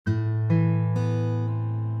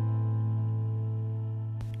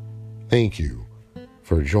Thank you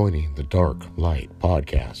for joining the Dark Light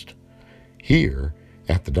Podcast. Here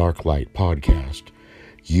at the Dark Light Podcast,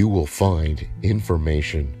 you will find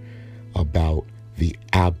information about the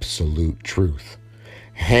absolute truth.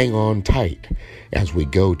 Hang on tight as we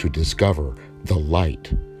go to discover the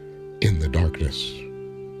light in the darkness.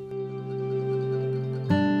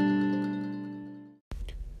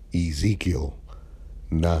 Ezekiel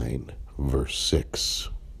 9, verse 6.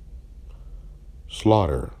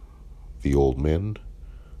 Slaughter the old men,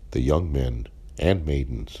 the young men and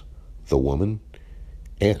maidens, the women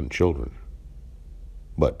and children,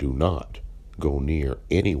 but do not go near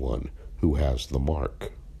anyone who has the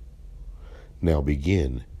mark. Now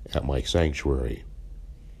begin at my sanctuary.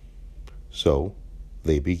 So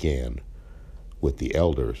they began with the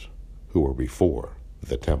elders who were before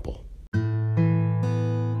the temple.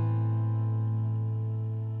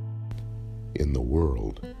 In the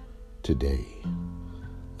world today,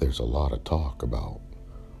 there's a lot of talk about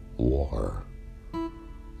war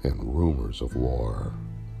and rumors of war,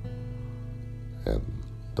 and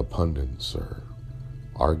the pundits are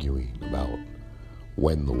arguing about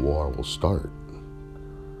when the war will start.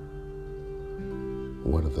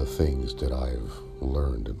 One of the things that I've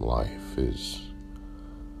learned in life is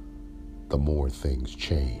the more things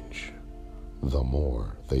change, the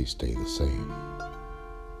more they stay the same.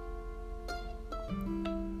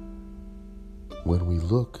 When we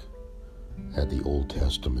look at the Old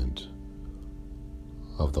Testament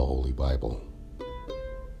of the Holy Bible,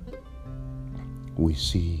 we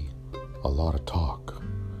see a lot of talk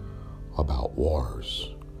about wars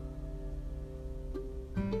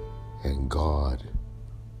and God,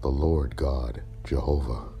 the Lord God,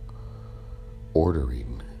 Jehovah,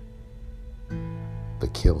 ordering the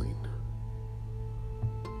killing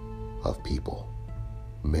of people,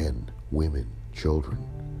 men, women, children.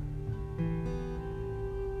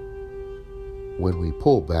 When we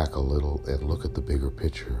pull back a little and look at the bigger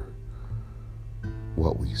picture,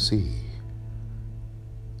 what we see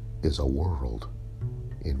is a world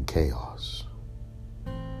in chaos,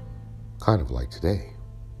 kind of like today.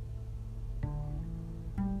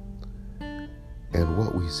 And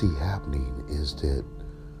what we see happening is that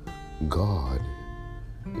God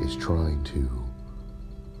is trying to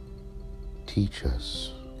teach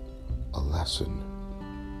us a lesson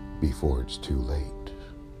before it's too late.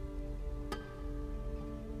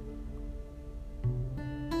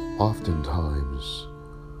 Oftentimes,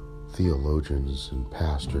 theologians and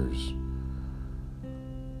pastors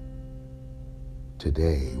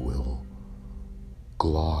today will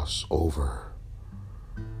gloss over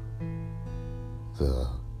the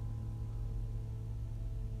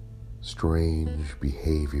strange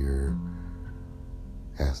behavior,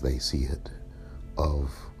 as they see it,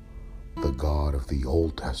 of the God of the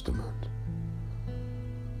Old Testament.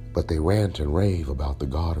 But they rant and rave about the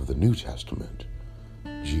God of the New Testament,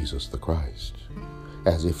 Jesus the Christ,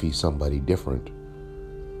 as if he's somebody different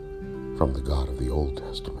from the God of the Old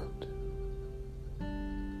Testament.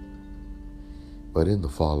 But in the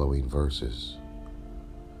following verses,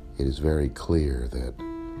 it is very clear that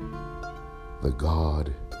the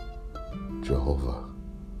God, Jehovah,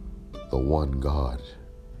 the one God,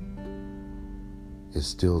 is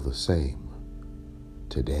still the same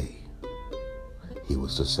today. He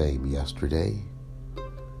was the same yesterday,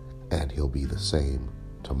 and he'll be the same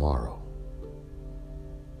tomorrow.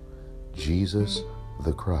 Jesus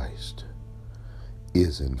the Christ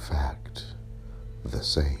is in fact the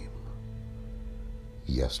same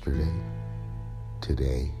yesterday,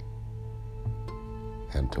 today,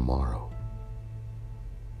 and tomorrow.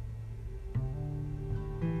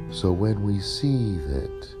 So when we see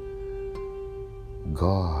that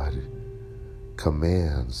God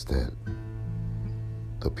commands that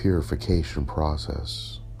the purification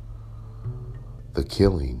process, the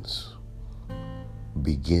killings,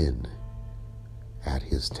 begin at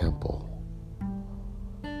his temple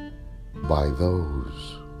by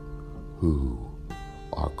those who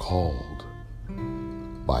are called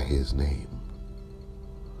by his name,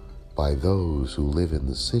 by those who live in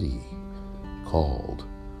the city called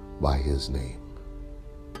by his name.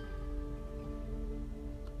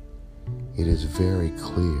 It is very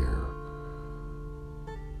clear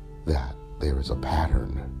that there is a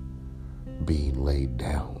pattern being laid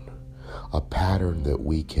down, a pattern that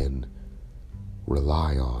we can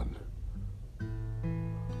rely on,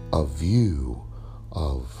 a view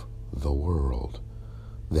of the world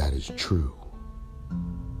that is true.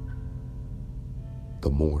 The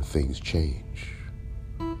more things change,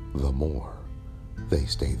 the more they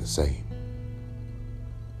stay the same.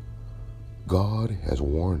 God has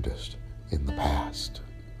warned us in the past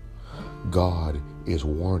God is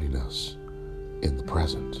warning us in the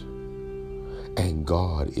present. And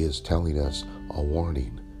God is telling us a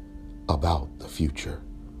warning about the future.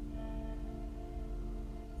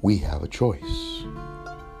 We have a choice.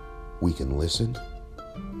 We can listen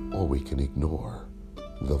or we can ignore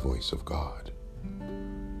the voice of God.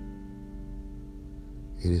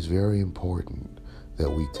 It is very important that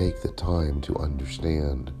we take the time to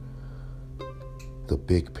understand the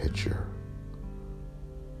big picture,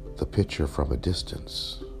 the picture from a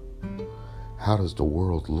distance. How does the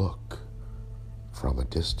world look from a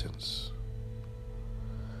distance?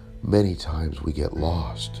 Many times we get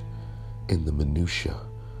lost in the minutia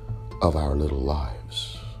of our little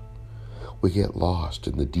lives. We get lost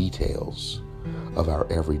in the details of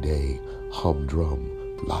our everyday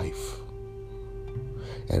humdrum life.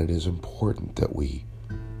 And it is important that we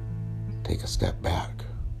take a step back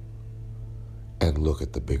and look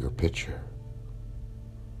at the bigger picture.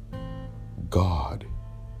 God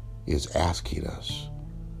is asking us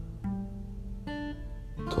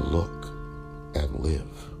to look and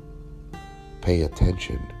live. Pay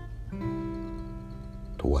attention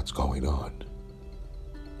to what's going on.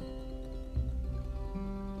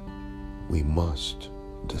 We must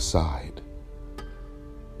decide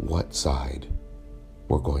what side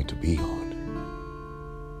we're going to be on.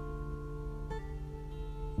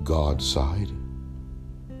 God's side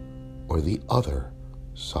or the other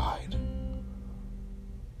side.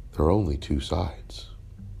 There are only two sides.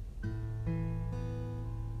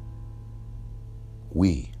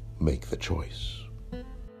 We make the choice.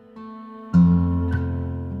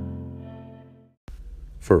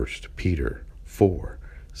 1 Peter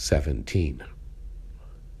 4:17.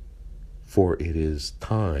 For it is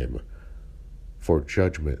time for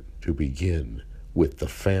judgment to begin with the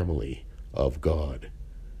family of God.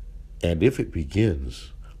 And if it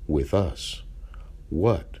begins with us,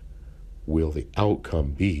 what will the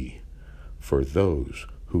outcome be for those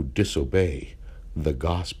who disobey the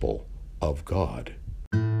gospel of God?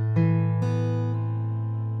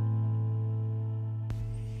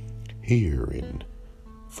 Here in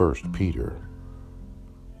 1 Peter,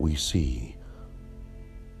 we see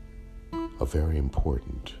a very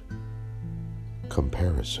important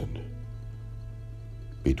comparison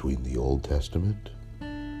between the Old Testament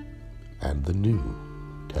and the New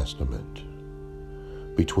Testament,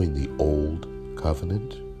 between the Old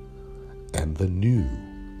Covenant and the New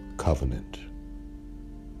Covenant.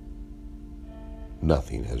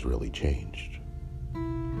 Nothing has really changed.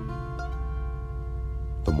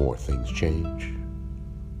 The more things change,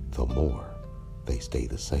 the more they stay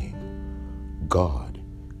the same. God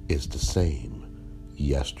is the same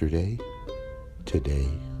yesterday, today,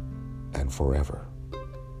 and forever.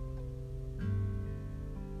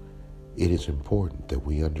 It is important that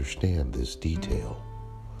we understand this detail.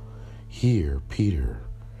 Here, Peter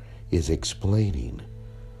is explaining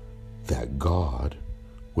that God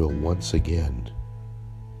will once again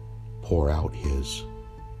pour out his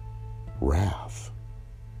wrath,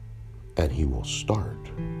 and he will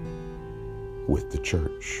start with the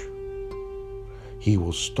church. He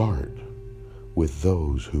will start with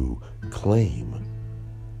those who claim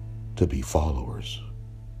to be followers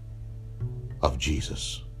of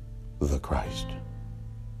Jesus the Christ.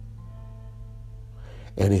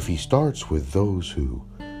 And if he starts with those who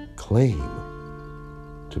claim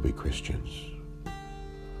to be Christians,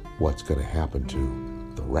 what's going to happen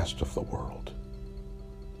to the rest of the world?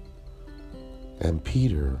 And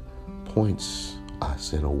Peter points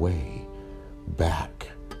us in a way back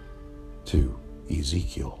to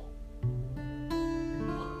Ezekiel,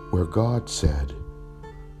 where God said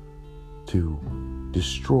to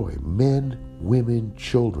destroy men, women,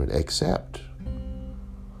 children, except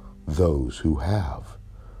those who have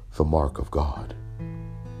the mark of God.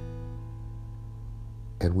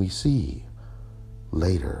 And we see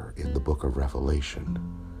later in the book of Revelation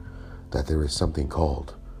that there is something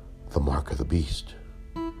called the mark of the beast.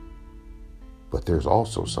 But there's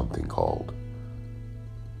also something called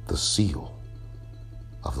the seal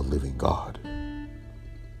of the living God.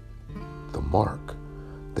 The mark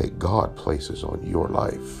that God places on your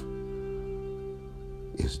life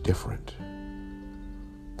is different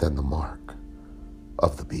than the mark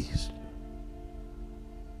of the beast.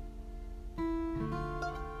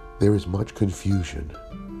 There is much confusion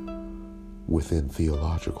within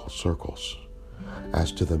theological circles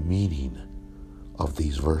as to the meaning of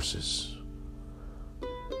these verses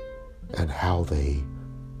and how they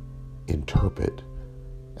interpret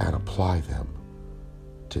and apply them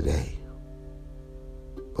today.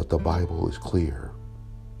 But the Bible is clear.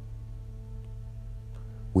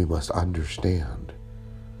 We must understand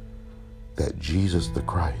that Jesus the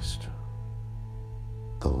Christ,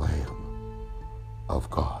 the Lamb of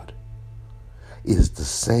God, is the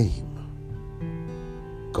same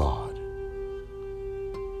God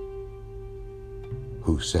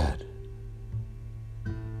who said,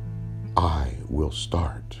 I will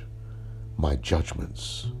start my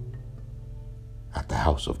judgments at the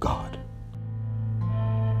house of God.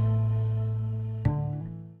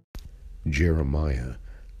 Jeremiah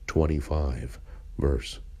 25,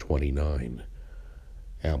 verse 29,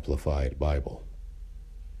 Amplified Bible.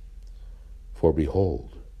 For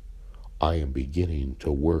behold, I am beginning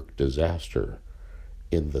to work disaster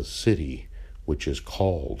in the city which is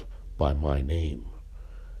called by my name.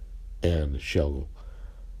 And shall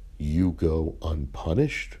you go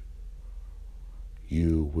unpunished?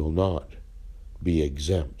 You will not be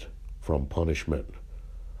exempt from punishment,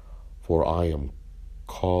 for I am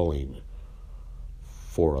calling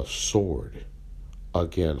for a sword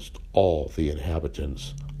against all the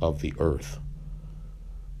inhabitants of the earth,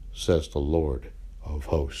 says the Lord of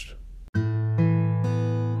hosts.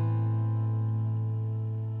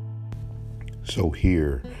 So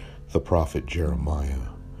here the prophet Jeremiah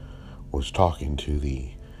was talking to the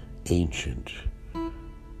ancient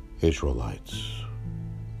Israelites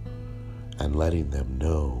and letting them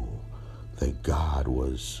know that God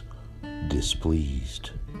was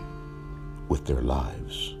displeased with their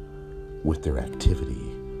lives, with their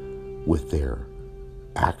activity, with their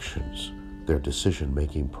actions, their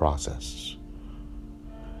decision-making process.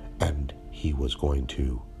 And he was going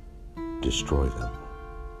to destroy them.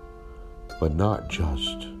 But not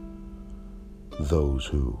just those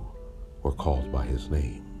who were called by his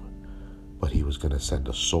name, but he was going to send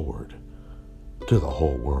a sword to the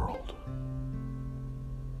whole world.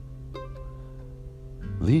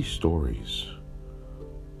 These stories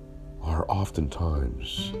are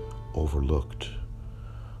oftentimes overlooked,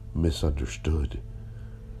 misunderstood,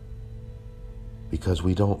 because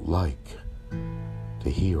we don't like to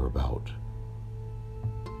hear about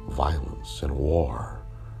violence and war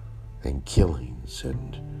and killings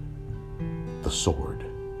and the sword.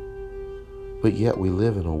 But yet we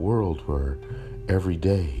live in a world where every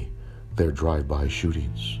day there are drive-by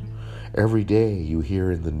shootings. Every day you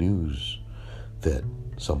hear in the news that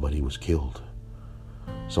somebody was killed,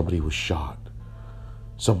 somebody was shot,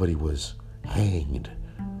 somebody was hanged.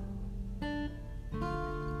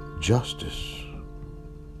 Justice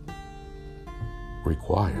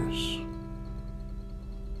requires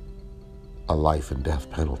a life and death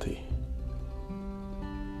penalty.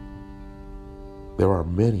 There are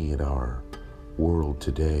many in our world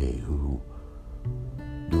today who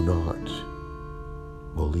do not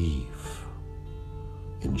believe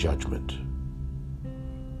in judgment.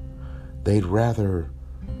 They'd rather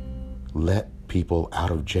let people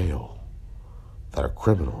out of jail that are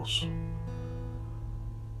criminals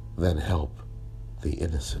than help the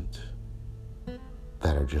innocent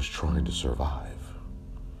that are just trying to survive.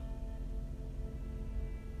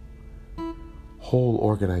 Whole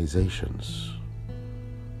organizations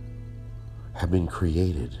have been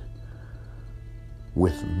created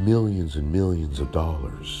with millions and millions of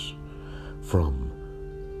dollars from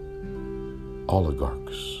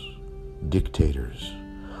oligarchs, dictators,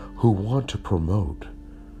 who want to promote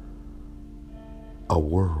a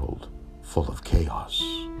world full of chaos,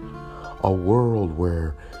 a world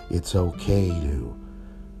where it's okay to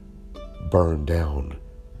burn down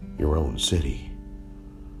your own city,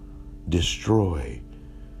 destroy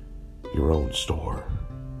your own store.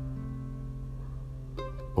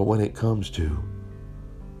 But when it comes to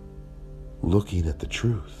looking at the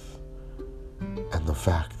truth and the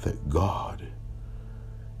fact that God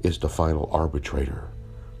is the final arbitrator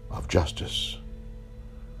of justice,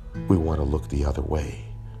 we want to look the other way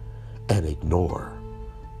and ignore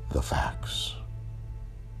the facts.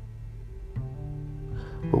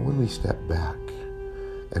 But when we step back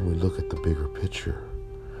and we look at the bigger picture,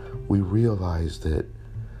 we realize that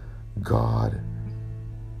God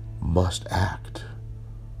must act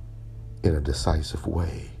in a decisive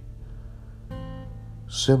way,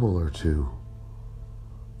 similar to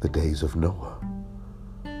the days of Noah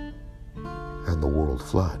and the world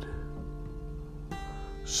flood,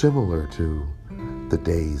 similar to the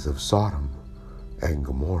days of Sodom and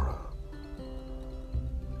Gomorrah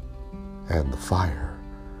and the fire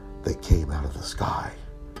that came out of the sky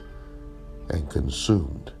and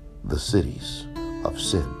consumed the cities of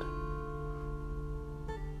sin.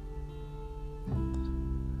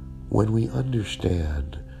 When we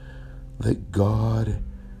understand that God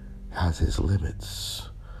has his limits,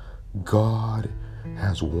 God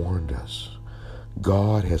has warned us,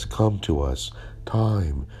 God has come to us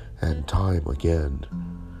time and time again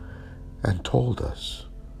and told us,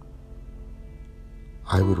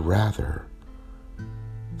 "I would rather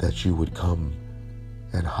that you would come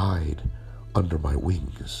and hide under my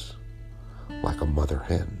wings like a mother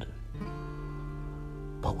hen."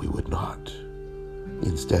 But we would not.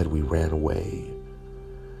 Instead, we ran away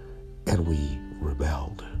and we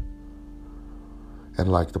rebelled.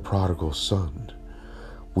 And like the prodigal son,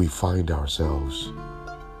 we find ourselves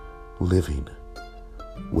living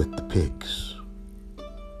with the pigs,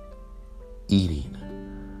 eating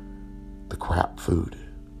the crap food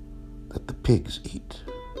that the pigs eat.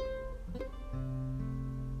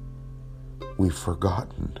 We've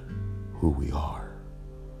forgotten who we are,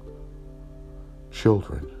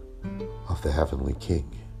 children of the Heavenly King.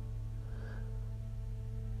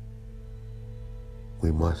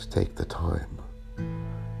 We must take the time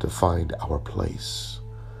to find our place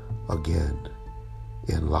again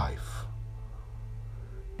in life.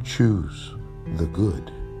 Choose the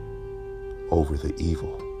good over the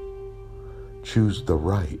evil. Choose the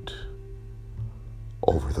right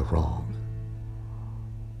over the wrong.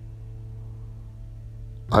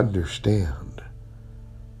 Understand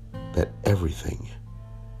that everything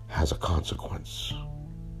has a consequence.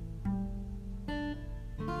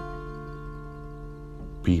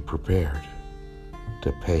 Be prepared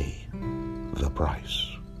to pay the price.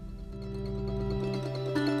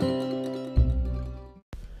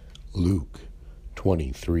 Luke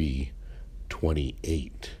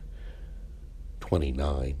 23:28,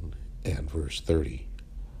 29, and verse 30.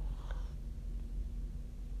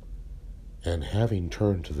 And having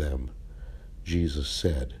turned to them, Jesus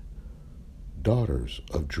said, "Daughters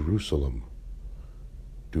of Jerusalem,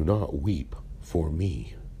 do not weep for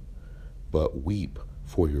me, but weep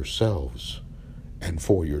for yourselves and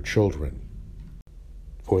for your children.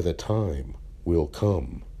 For the time will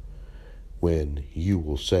come when you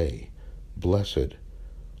will say, 'Blessed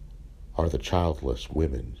are the childless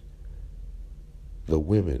women, the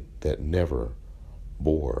women that never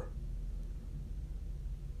bore,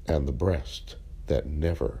 and the breast that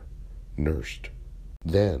never nursed.'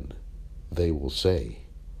 Then they will say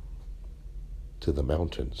to the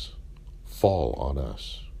mountains, 'Fall on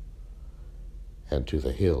us,' and to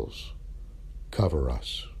the hills, 'Cover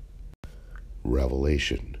us.'"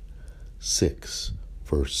 Revelation 6,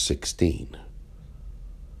 verse 16.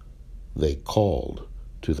 They called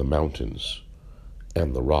to the mountains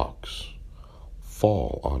and the rocks,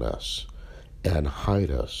 "Fall on us and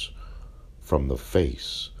hide us from the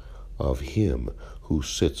face of him who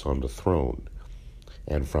sits on the throne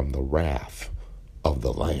and from the wrath of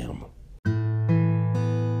the Lamb."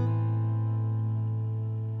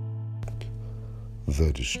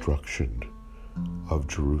 The destruction of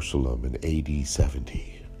Jerusalem in AD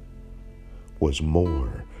 70 was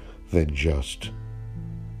more than just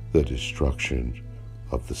the destruction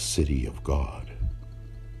of the city of God.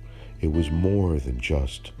 It was more than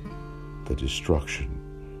just the destruction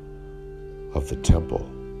of the temple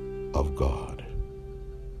of God.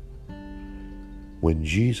 When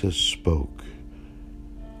Jesus spoke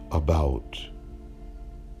about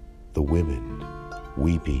the women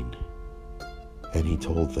weeping, and he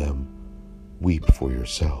told them, "Weep for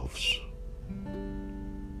yourselves,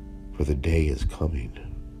 for the day is coming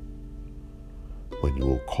when you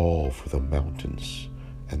will call for the mountains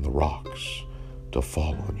and the rocks to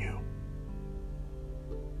fall on you."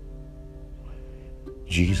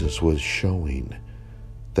 Jesus was showing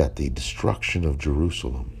that the destruction of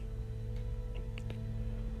Jerusalem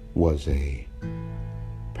was a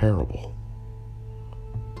parable,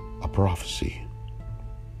 a prophecy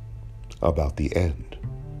about the end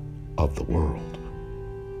of the world.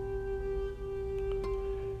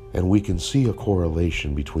 And we can see a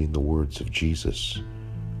correlation between the words of Jesus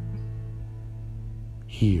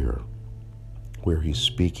here, where he's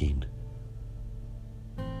speaking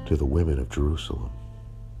to the women of Jerusalem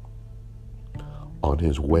on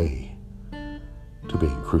his way to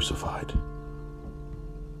being crucified,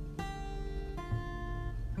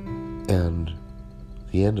 and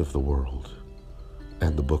the end of the world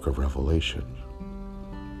and the book of Revelation.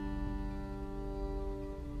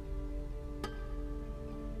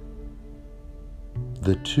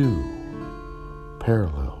 The two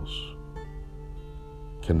parallels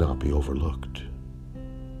cannot be overlooked.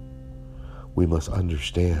 We must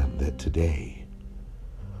understand that today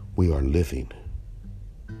we are living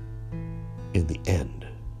in the end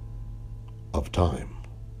of time.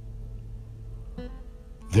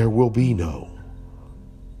 There will be no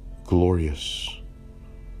glorious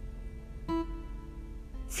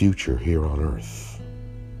future here on earth.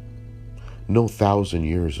 No 1,000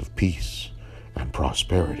 years of peace and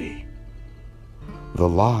prosperity. The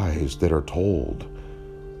lies that are told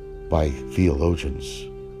by theologians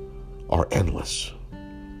are endless,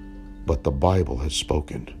 but the Bible has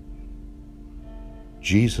spoken.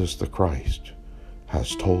 Jesus the Christ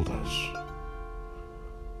has told us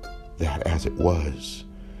that as it was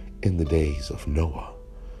in the days of Noah,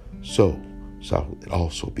 so shall it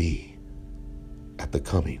also be at the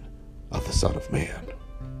coming of the Son of Man.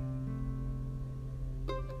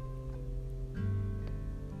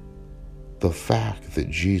 The fact that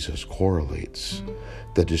Jesus correlates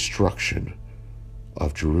the destruction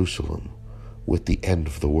of Jerusalem with the end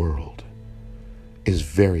of the world is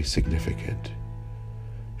very significant,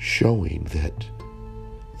 showing that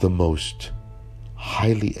the most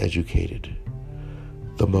highly educated,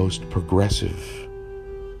 the most progressive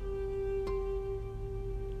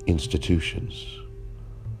institutions,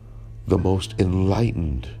 the most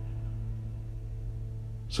enlightened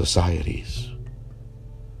societies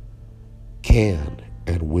can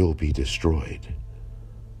and will be destroyed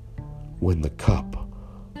when the cup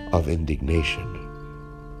of indignation,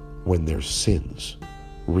 when their sins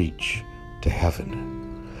reach to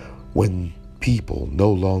heaven, when people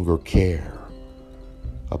no longer care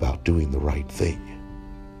about doing the right thing.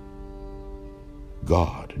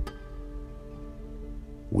 God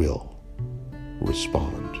will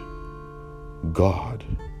respond. God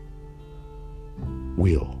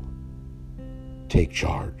will take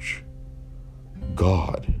charge.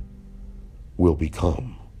 God will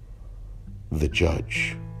become the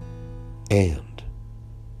judge and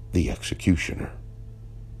the executioner.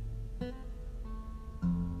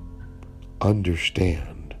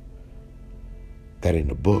 Understand that in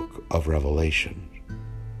the book of Revelation,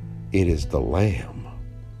 it is the Lamb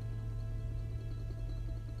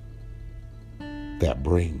that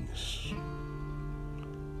brings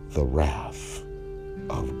the wrath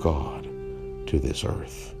of God to this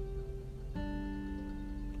earth.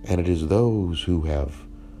 And it is those who have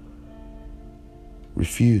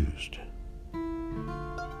refused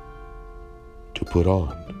to put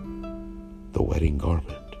on the wedding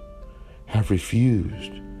garment, have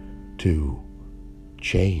refused to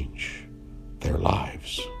change their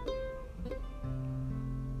lives.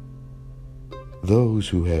 Those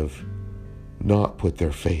who have not put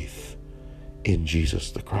their faith in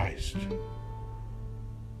Jesus the Christ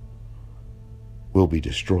will be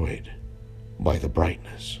destroyed by the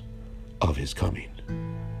brightness of his coming.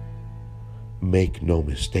 Make no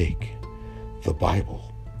mistake, the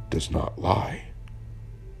Bible does not lie.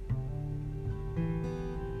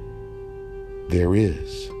 There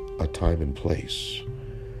is a time and place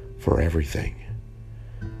for everything.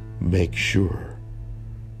 Make sure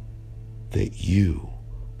that you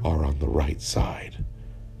are on the right side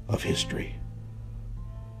of history.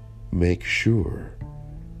 Make sure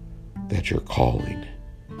that your calling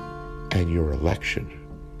and your election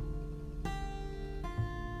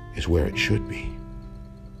is where it should be.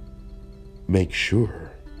 Make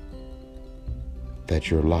sure that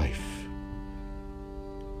your life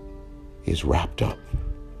is wrapped up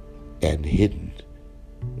and hidden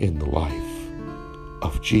in the life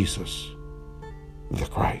of Jesus the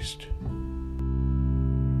Christ.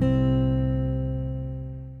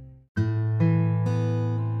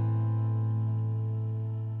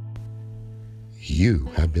 You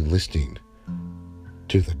have been listening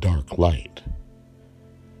to The Dark Light.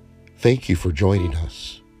 Thank you for joining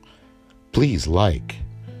us. Please like,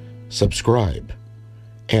 subscribe,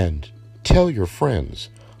 and tell your friends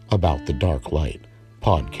about the Dark Light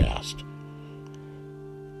podcast.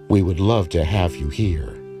 We would love to have you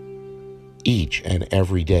here each and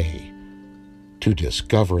every day to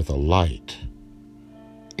discover the light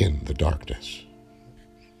in the darkness.